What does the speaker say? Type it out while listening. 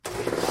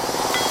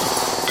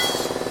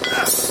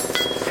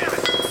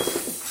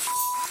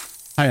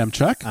Hi, I'm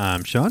Chuck.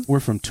 I'm Sean. We're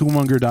from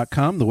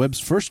Toolmonger.com, the web's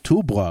first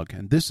tool blog,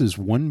 and this is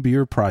One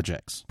Beer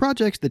Projects.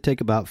 Projects that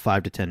take about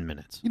 5 to 10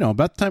 minutes. You know,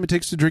 about the time it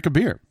takes to drink a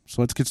beer.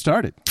 So let's get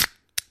started.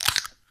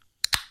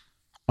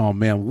 Oh,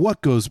 man,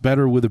 what goes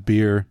better with a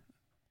beer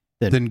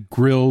than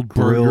grilled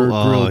burger,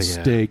 grilled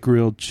steak,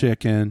 grilled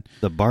chicken?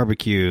 The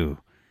barbecue.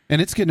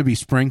 And it's going to be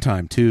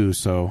springtime, too,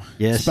 so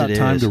yes, it's about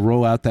time to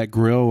roll out that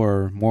grill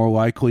or, more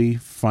likely,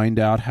 find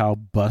out how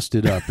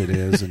busted up it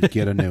is and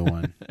get a new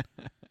one.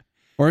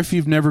 Or if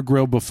you've never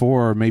grilled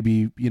before, or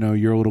maybe, you know,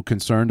 you're a little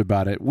concerned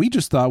about it, we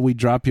just thought we'd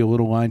drop you a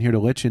little line here to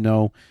let you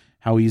know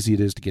how easy it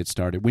is to get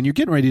started. When you're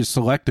getting ready to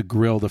select a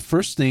grill, the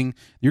first thing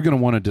you're going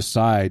to want to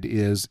decide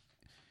is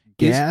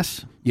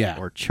gas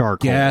or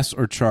charcoal. Gas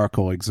or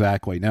charcoal,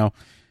 exactly. Now,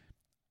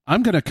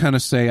 I'm going to kind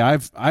of say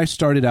I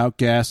started out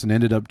gas and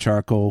ended up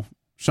charcoal.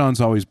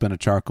 Sean's always been a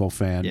charcoal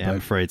fan. Yeah, I'm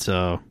afraid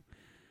so.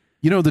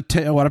 You know,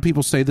 a lot of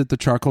people say that the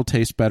charcoal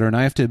tastes better, and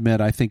I have to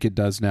admit, I think it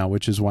does now,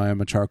 which is why I'm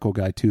a charcoal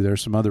guy, too. There are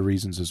some other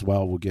reasons as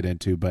well we'll get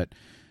into, but,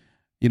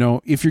 you know,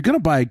 if you're going to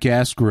buy a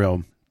gas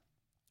grill,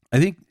 I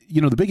think,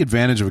 you know, the big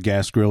advantage of a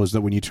gas grill is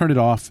that when you turn it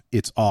off,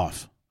 it's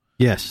off.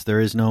 Yes,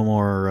 there is no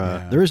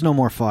more there is no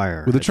more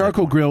fire. With a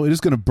charcoal grill, it is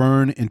going to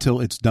burn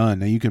until it's done.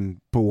 Now, you can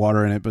put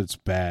water in it, but it's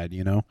bad,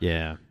 you know?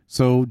 Yeah.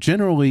 So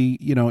generally,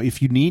 you know,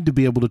 if you need to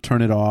be able to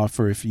turn it off,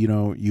 or if, you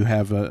know, you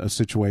have a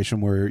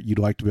situation where you'd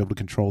like to be able to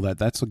control that,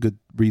 that's a good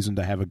reason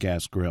to have a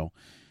gas grill.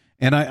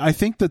 And I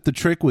think that the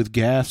trick with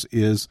gas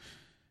is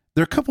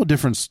there are a couple of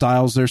different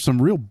styles. There's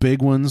some real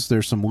big ones.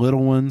 There's some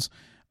little ones.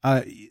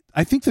 I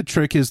think the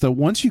trick is that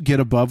once you get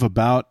above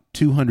about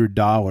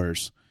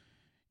 $200,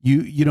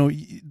 you know,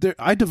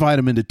 I divide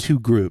them into two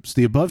groups,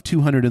 the above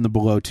 200 and the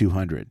below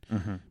 200.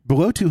 Mm-hmm.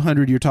 Below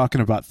 200, you're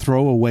talking about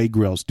throwaway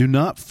grills. Do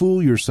not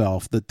fool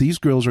yourself that these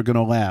grills are going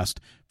to last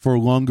for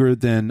longer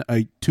than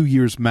 2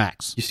 years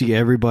max. You see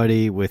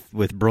everybody with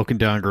broken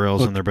down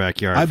grills in their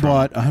backyard. I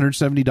bought a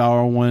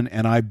 $170 one,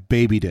 and I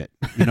babied it.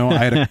 You know, I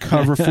had a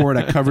cover for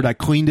it. I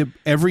cleaned it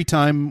every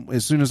time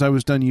as soon as I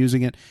was done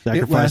using it.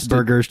 Sacrificed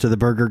burgers to the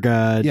burger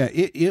god. Yeah,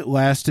 it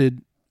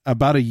lasted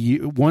about a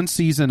year, one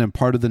season and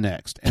part of the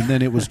next, and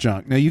then it was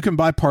junk. Now, you can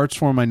buy parts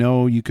for them. I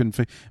know you can,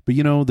 but,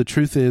 you know, the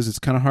truth is it's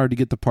kind of hard to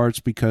get the parts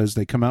because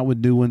they come out with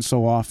new ones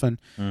so often.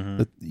 Mm-hmm.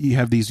 That you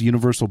have these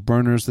universal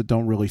burners that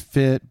don't really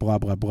fit, blah,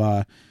 blah,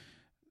 blah.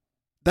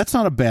 That's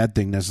not a bad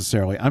thing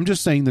necessarily. I'm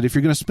just saying that if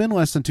you're going to spend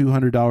less than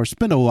 $200,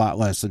 spend a lot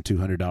less than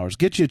 $200.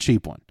 Get you a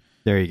cheap one.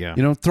 There you go.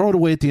 You know, throw it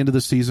away at the end of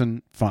the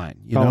season, fine.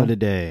 Call it a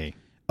day.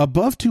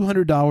 Above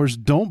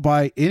 $200, don't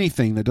buy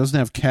anything that doesn't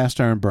have cast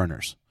iron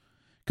burners.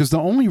 Because the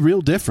only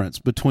real difference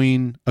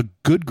between a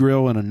good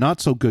grill and a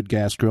not-so-good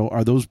gas grill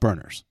are those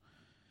burners.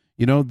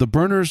 You know, the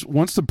burners,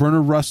 once the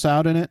burner rusts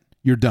out in it,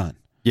 you're done.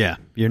 Yeah,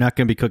 you're not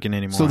going to be cooking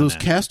anymore. So those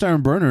cast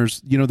iron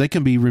burners, you know, they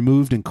can be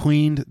removed and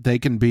cleaned. They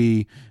can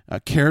be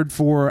cared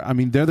for. I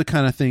mean, they're the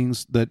kind of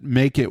things that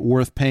make it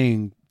worth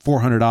paying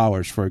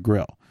 $400 for a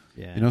grill.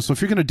 Yeah. You know, so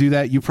if you're going to do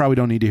that, you probably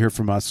don't need to hear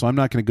from us. So I'm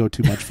not going to go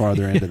too much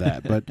farther into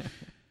that. But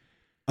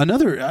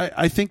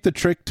I think the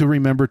trick to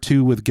remember,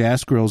 too, with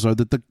gas grills are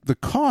that the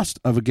cost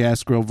of a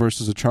gas grill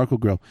versus a charcoal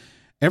grill,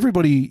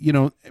 everybody, you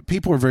know,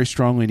 people are very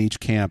strongly in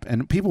each camp,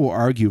 and people will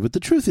argue, but the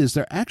truth is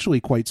they're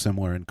actually quite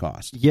similar in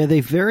cost. Yeah,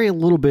 they vary a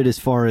little bit as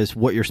far as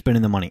what you're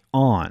spending the money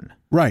on.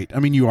 Right. I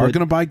mean, you are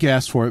going to buy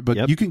gas for it,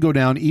 but you can go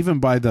down even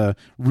by the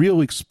real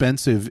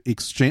expensive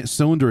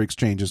cylinder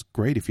exchanges.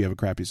 Great if you have a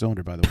crappy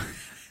cylinder, by the way.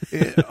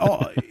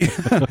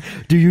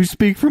 Do you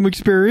speak from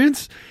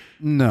experience?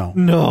 No.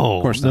 No.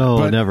 Of course not. No,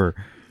 but, never.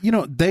 You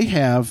know, they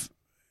have,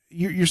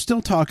 you're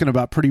still talking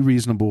about pretty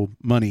reasonable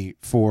money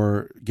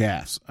for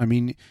gas. I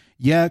mean,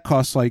 yeah, it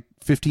costs like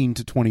 $15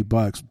 to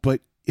 $20,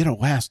 but it'll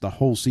last the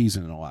whole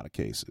season in a lot of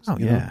cases. Oh,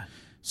 you know?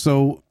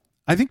 So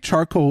I think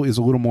charcoal is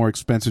a little more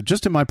expensive,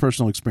 just in my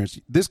personal experience.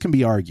 This can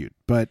be argued,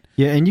 but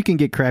yeah, and you can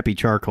get crappy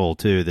charcoal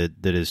too.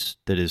 That is.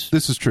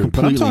 This is true,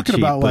 but I'm talking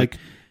about like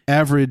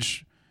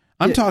average.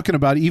 I'm talking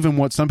about even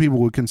what some people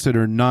would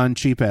consider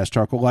non-cheap ass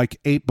charcoal,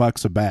 like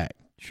 $8 a bag.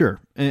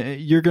 Sure.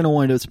 You're going to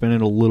wind up spending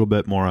a little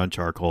bit more on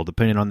charcoal,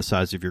 depending on the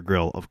size of your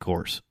grill, of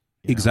course.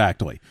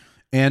 Exactly.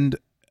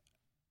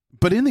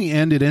 But in the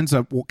end, it ends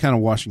up kind of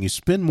washing. You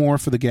spend more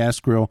for the gas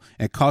grill,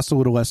 it costs a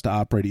little less to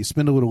operate. You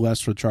spend a little less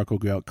for the charcoal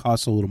grill, it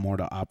costs a little more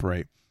to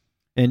operate.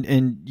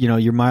 And you know,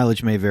 your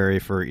mileage may vary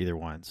for either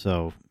one,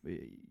 so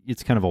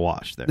it's kind of a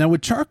wash there. Now,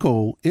 with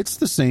charcoal, it's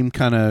the same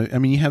kind of, I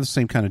mean, you have the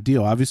same kind of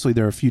deal. Obviously,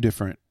 there are a few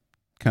different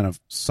kind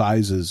of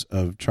sizes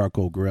of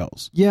charcoal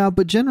grills. Yeah,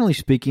 but generally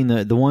speaking,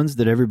 the ones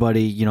that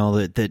everybody, you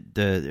know,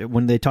 that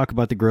when they talk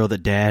about the grill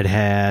that Dad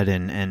had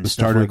and the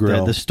starter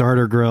grill, the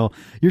starter grill,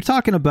 you're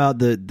talking about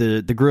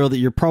the grill that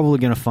you're probably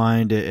going to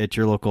find at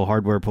your local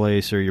hardware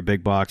place or your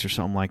big box or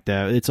something like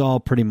that. It's all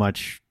pretty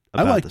much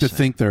about I like to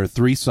think there are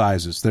three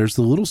sizes. There's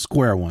the little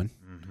square one,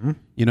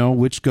 you know,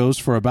 which goes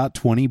for about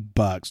 $20,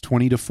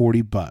 $20 to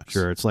 $40.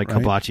 Sure, it's like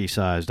hibachi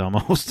sized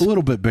almost. A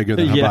little bit bigger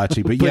than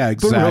hibachi, but yeah,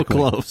 exactly. But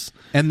real close.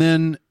 And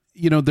then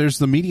there's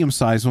the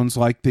medium-sized ones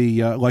like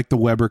the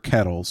Weber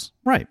kettles,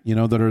 right?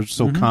 That are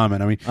so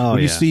common. I mean, when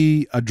you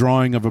see a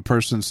drawing of a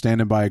person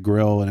standing by a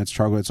grill and it's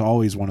charcoal, it's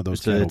always one of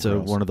those kettle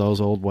grills. One of those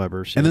old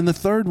Webers. And then the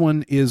third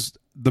one is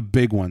the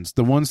big ones,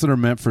 the ones that are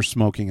meant for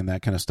smoking and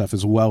that kind of stuff,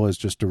 as well as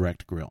just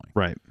direct grilling.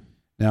 Right.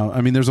 Now,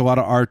 I mean, there's a lot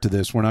of art to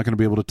this. We're not going to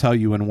be able to tell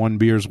you in one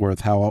beer's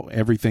worth how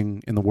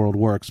everything in the world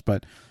works,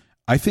 but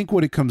I think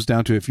what it comes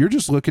down to, if you're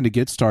just looking to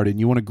get started and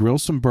you want to grill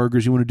some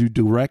burgers, you want to do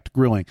direct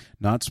grilling,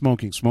 not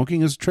smoking.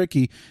 Smoking is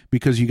tricky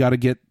because you got to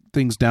get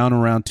things down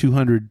around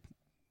 200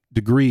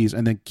 degrees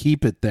and then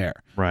keep it there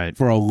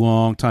for a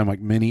long time, like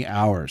many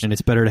hours. And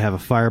it's better to have a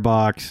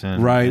firebox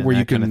and where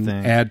you can kind of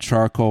thing. Add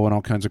charcoal and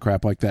all kinds of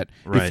crap like that.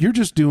 Right. If you're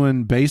just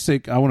doing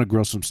basic, I want to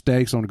grill some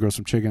steaks, I want to grill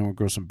some chicken, I want to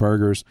grill some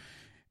burgers,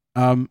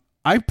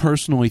 I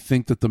personally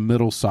think that the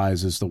middle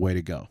size is the way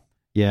to go.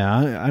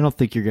 Yeah, I don't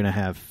think you're going to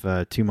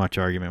have too much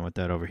argument with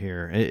that over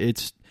here.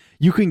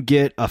 You can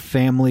get a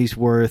family's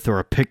worth or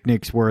a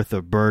picnic's worth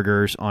of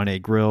burgers on a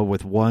grill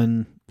with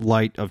one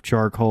light of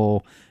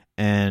charcoal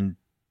and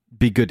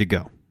be good to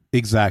go.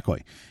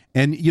 Exactly.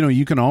 And,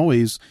 you can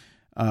always,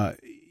 I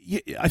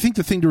think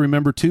the thing to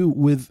remember, too,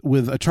 with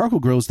a charcoal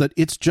grill is that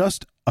it's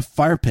just a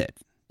fire pit.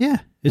 Yeah,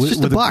 it's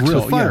just a box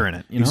with fire in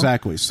it.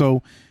 Exactly.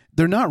 So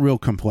they're not real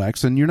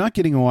complex, and you're not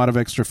getting a lot of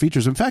extra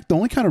features. In fact, the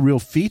only kind of real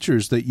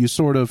features that you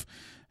sort of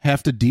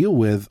have to deal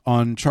with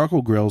on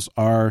charcoal grills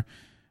are,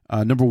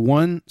 number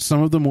one,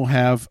 some of them will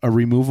have a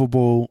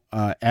removable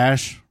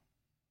ash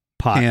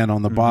pan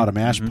on the bottom,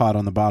 ash pot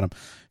on the bottom,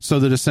 so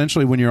that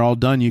essentially when you're all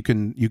done, you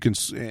can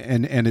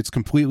and it's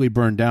completely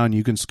burned down,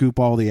 you can scoop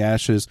all the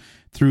ashes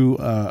through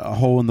a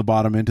hole in the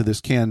bottom into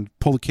this can,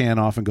 pull the can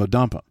off, and go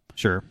dump them.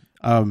 Sure.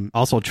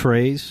 Also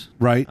trays,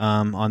 right?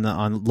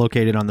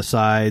 Located on the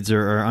sides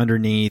or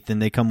underneath, and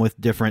they come with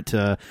different,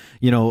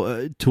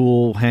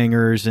 tool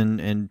hangers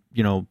and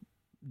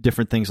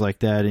different things like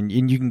that, and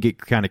you can get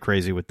kind of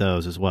crazy with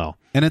those as well.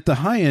 And at the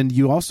high end,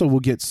 you also will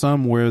get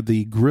some where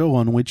the grill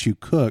on which you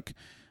cook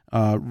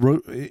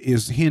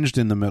is hinged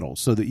in the middle,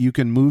 so that you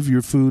can move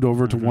your food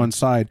over to one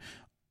side,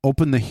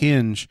 open the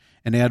hinge,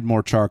 and add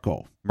more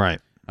charcoal. Right.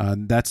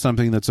 That's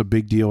something that's a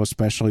big deal,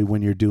 especially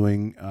when you're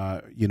doing,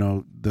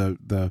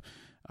 the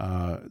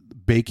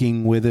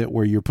baking with it,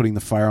 where you're putting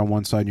the fire on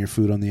one side and your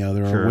food on the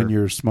other, or when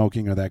you're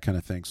smoking or that kind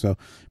of thing. So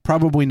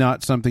probably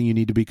not something you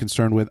need to be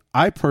concerned with.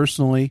 I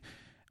personally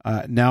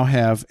now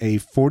have a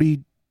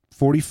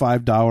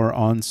 $45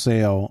 on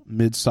sale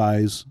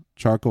mid-size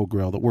charcoal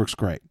grill that works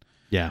great.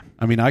 Yeah.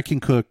 I mean, I can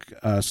cook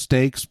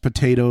steaks,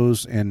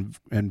 potatoes, and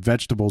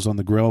vegetables on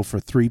the grill for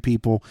 3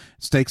 people,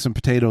 steaks and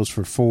potatoes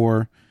for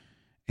 4.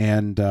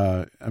 And,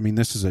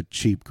 this is a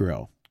cheap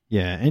grill.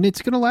 Yeah, and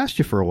it's going to last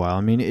you for a while.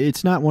 I mean,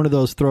 it's not one of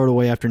those throw it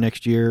away after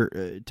next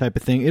year type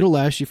of thing. It'll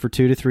last you for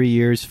 2 to 3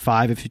 years,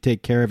 5 if you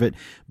take care of it.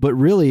 But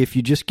really, if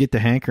you just get the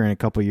hanker in a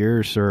couple of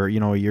years or,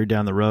 a year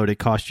down the road, it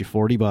costs you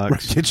 $40. Right,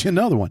 get you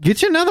another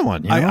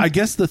one. I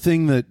guess the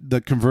thing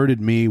that converted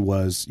me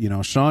was,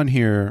 Sean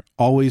here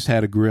always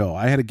had a grill.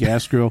 I had a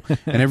gas grill,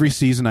 and every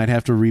season I'd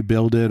have to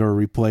rebuild it or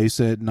replace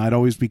it, and I'd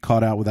always be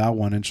caught out without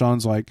one. And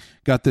Sean's like,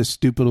 got this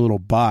stupid little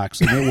box,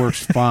 and it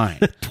works fine.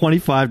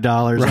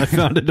 $25. Right. I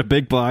found it in a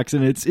big box.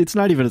 And it's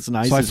not even as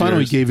nice. So I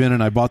finally yours. gave in,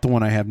 and I bought the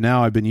one I have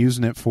now. I've been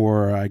using it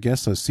for, I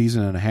guess, a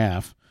season and a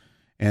half,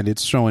 and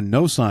it's showing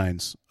no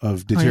signs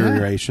of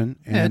deterioration.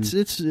 Oh, yeah. And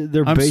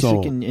they're I'm basic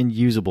sold. and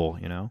usable,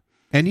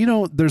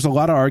 And there's a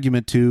lot of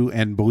argument too,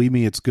 and believe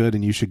me, it's good,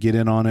 and you should get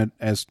in on it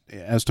as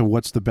to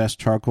what's the best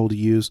charcoal to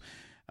use.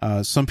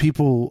 Some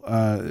people,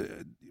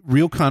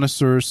 real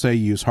connoisseurs, say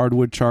use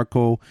hardwood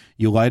charcoal.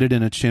 You light it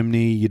in a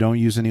chimney. You don't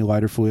use any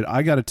lighter fluid.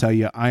 I got to tell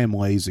you, I am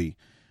lazy.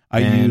 I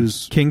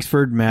use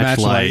Kingsford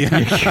Matchlight.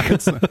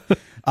 Yeah.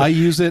 I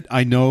use it.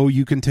 I know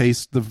you can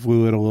taste the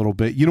fluid a little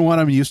bit. You know what?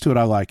 I'm used to it.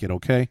 I like it.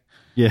 Okay.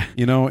 Yeah.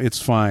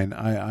 It's fine.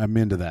 I'm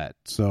into that.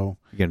 So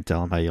you're gonna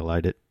tell them how you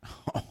light it.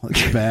 Oh,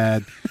 it's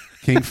bad.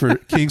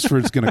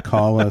 Kingsford's gonna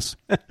call us.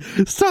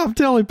 Stop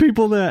telling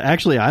people that.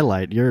 Actually, I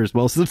light yours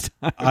most of the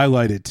time. I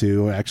light it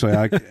too. Actually,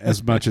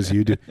 as much as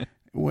you do.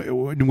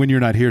 When you're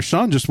not here,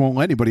 Sean just won't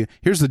let anybody.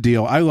 Here's the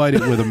deal. I light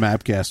it with a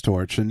MAP gas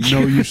torch, and no,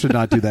 you should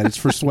not do that. It's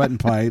for sweating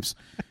pipes.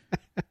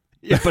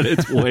 Yeah, but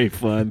it's way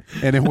fun.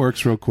 And it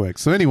works real quick.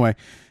 So anyway,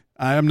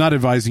 I'm not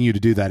advising you to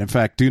do that. In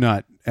fact, do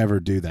not ever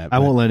do that. I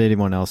won't let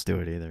anyone else do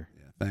it either.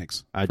 Yeah,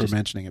 thanks for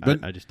mentioning it.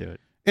 But I just do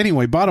it.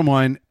 Anyway, bottom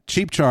line,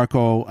 cheap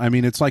charcoal. I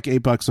mean, it's like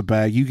 $8 a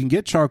bag. You can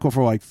get charcoal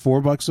for like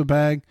 $4 a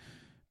bag,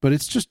 but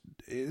it's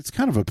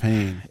kind of a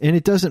pain. And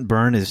it doesn't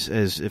burn as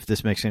if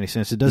this makes any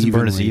sense. It doesn't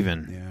burn as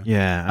even.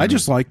 Yeah. I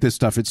just like this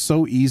stuff. It's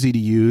so easy to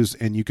use,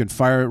 and you can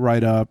fire it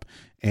right up,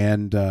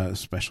 and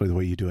especially the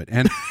way you do it.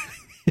 And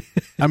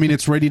I mean,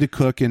 it's ready to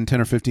cook in 10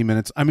 or 15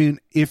 minutes. I mean,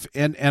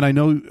 and I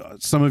know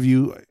some of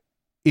you,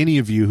 any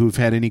of you who've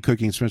had any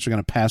cooking experience are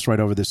going to pass right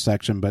over this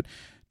section, but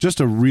just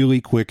a really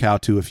quick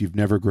how-to if you've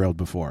never grilled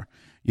before.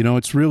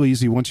 It's real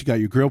easy. Once you got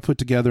your grill put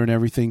together and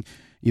everything,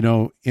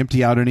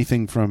 empty out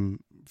anything from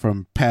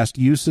past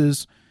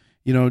uses,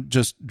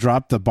 just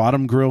drop the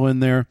bottom grill in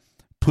there,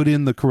 put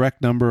in the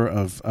correct number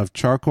of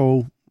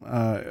charcoal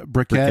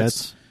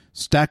briquettes,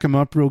 stack them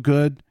up real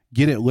good,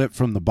 get it lit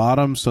from the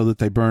bottom so that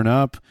they burn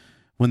up.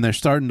 When they're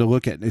starting to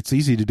look at, it's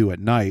easy to do at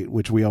night,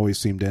 which we always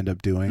seem to end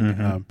up doing.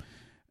 Mm-hmm.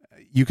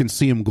 You can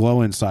see them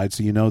glow inside,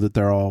 so you know that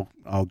they're all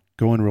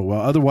going real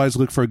well. Otherwise,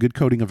 look for a good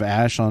coating of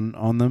ash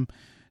on them.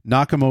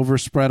 Knock them over,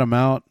 spread them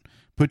out.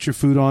 Put your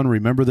food on.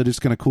 Remember that it's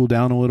going to cool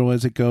down a little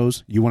as it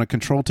goes. You want to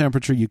control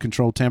temperature. You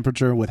control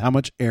temperature with how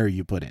much air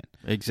you put in.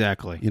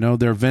 Exactly. You know,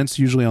 there are vents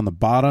usually on the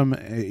bottom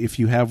if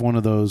you have one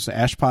of those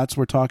ash pots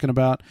we're talking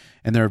about,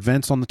 and there are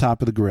vents on the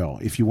top of the grill.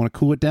 If you want to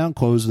cool it down,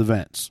 close the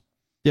vents.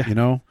 Yeah. You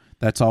know,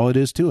 that's all it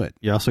is to it.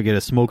 You also get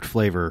a smoked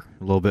flavor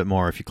a little bit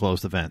more if you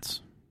close the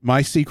vents.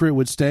 My secret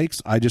with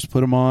steaks, I just put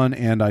them on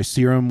and I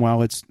sear them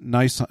while it's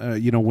nice.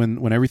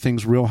 When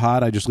everything's real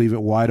hot, I just leave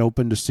it wide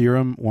open to sear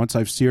them. Once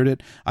I've seared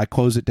it, I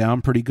close it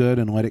down pretty good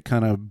and let it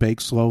kind of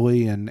bake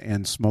slowly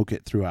and smoke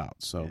it throughout.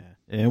 So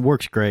And it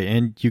works great,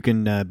 and you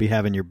can be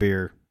having your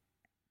beer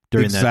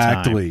during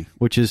that time.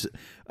 Which is,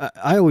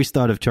 I always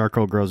thought of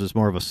charcoal grills as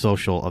more of a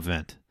social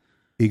event.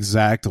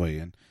 Exactly,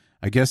 and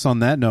I guess on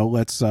that note,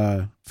 let's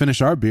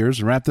finish our beers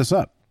and wrap this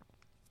up.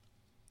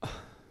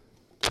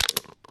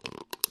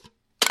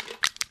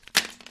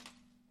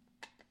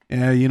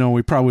 Yeah,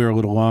 we probably are a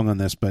little long on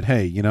this, but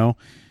hey, you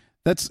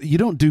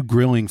don't do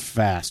grilling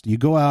fast. You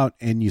go out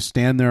and you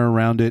stand there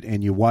around it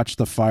and you watch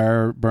the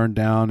fire burn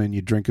down and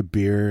you drink a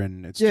beer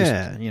and it's you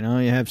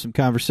have some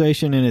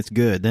conversation and it's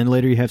good. Then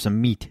later you have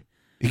some meat.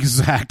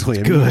 Exactly.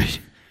 It's good.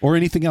 Or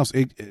anything else.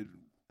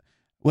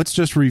 Let's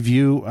just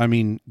review. I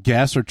mean,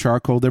 gas or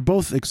charcoal, they're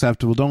both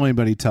acceptable. Don't let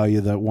anybody tell you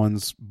that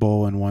one's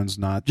bull and one's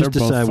not. Just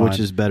they're decide both fine. which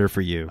is better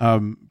for you.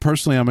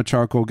 Personally, I'm a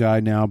charcoal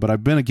guy now, but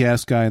I've been a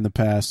gas guy in the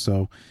past.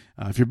 So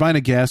if you're buying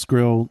a gas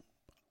grill,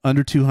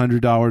 under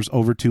 $200,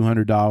 over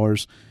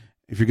 $200,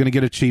 if you're going to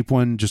get a cheap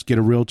one, just get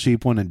a real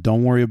cheap one and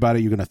don't worry about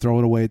it. You're going to throw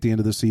it away at the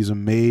end of the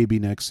season, maybe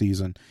next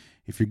season.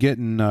 If you're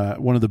getting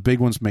one of the big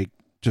ones, make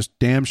just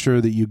damn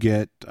sure that you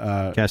get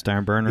cast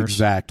iron burners.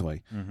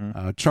 Exactly.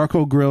 Mm-hmm.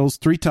 Charcoal grills,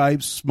 3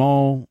 types: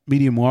 small,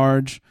 medium,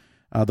 large.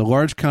 The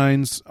large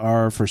kinds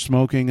are for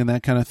smoking and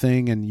that kind of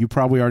thing, and you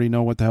probably already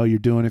know what the hell you're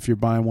doing if you're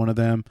buying one of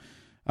them.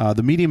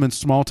 The medium and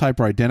small type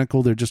are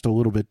identical. They're just a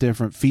little bit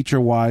different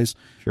feature-wise.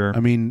 Sure. I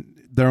mean,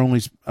 there are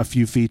only a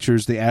few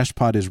features. The ash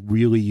pot is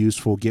really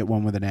useful. Get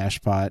one with an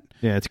ash pot.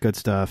 Yeah, it's good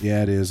stuff.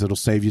 Yeah, it is. It'll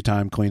save you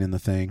time cleaning the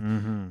thing.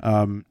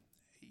 Mm-hmm.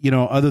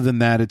 Other than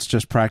that, it's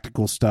just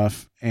practical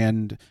stuff.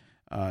 And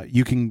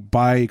you can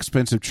buy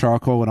expensive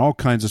charcoal and all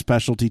kinds of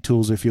specialty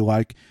tools if you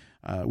like.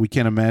 We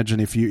can't imagine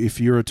if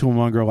you're a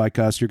toolmonger like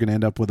us, you're going to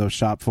end up with a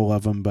shop full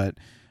of them. But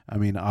I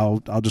mean,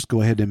 I'll just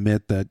go ahead and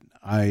admit that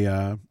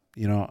I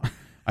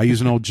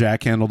use an old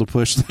jack handle to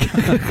push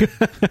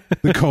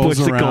the coals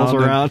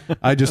around.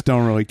 I just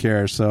don't really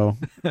care. So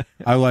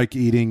I like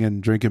eating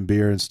and drinking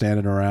beer and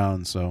standing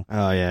around. So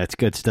yeah, it's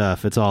good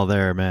stuff. It's all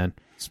there, man.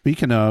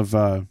 Speaking of,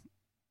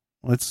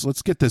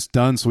 let's get this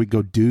done so we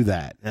go do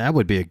that. That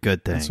would be a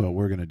good thing. That's what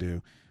we're gonna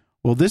do.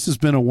 Well, this has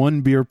been a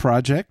One Beer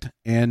project,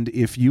 and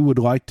if you would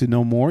like to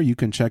know more, you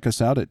can check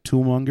us out at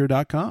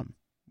toolmonger.com.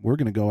 We're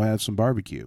gonna go have some barbecue.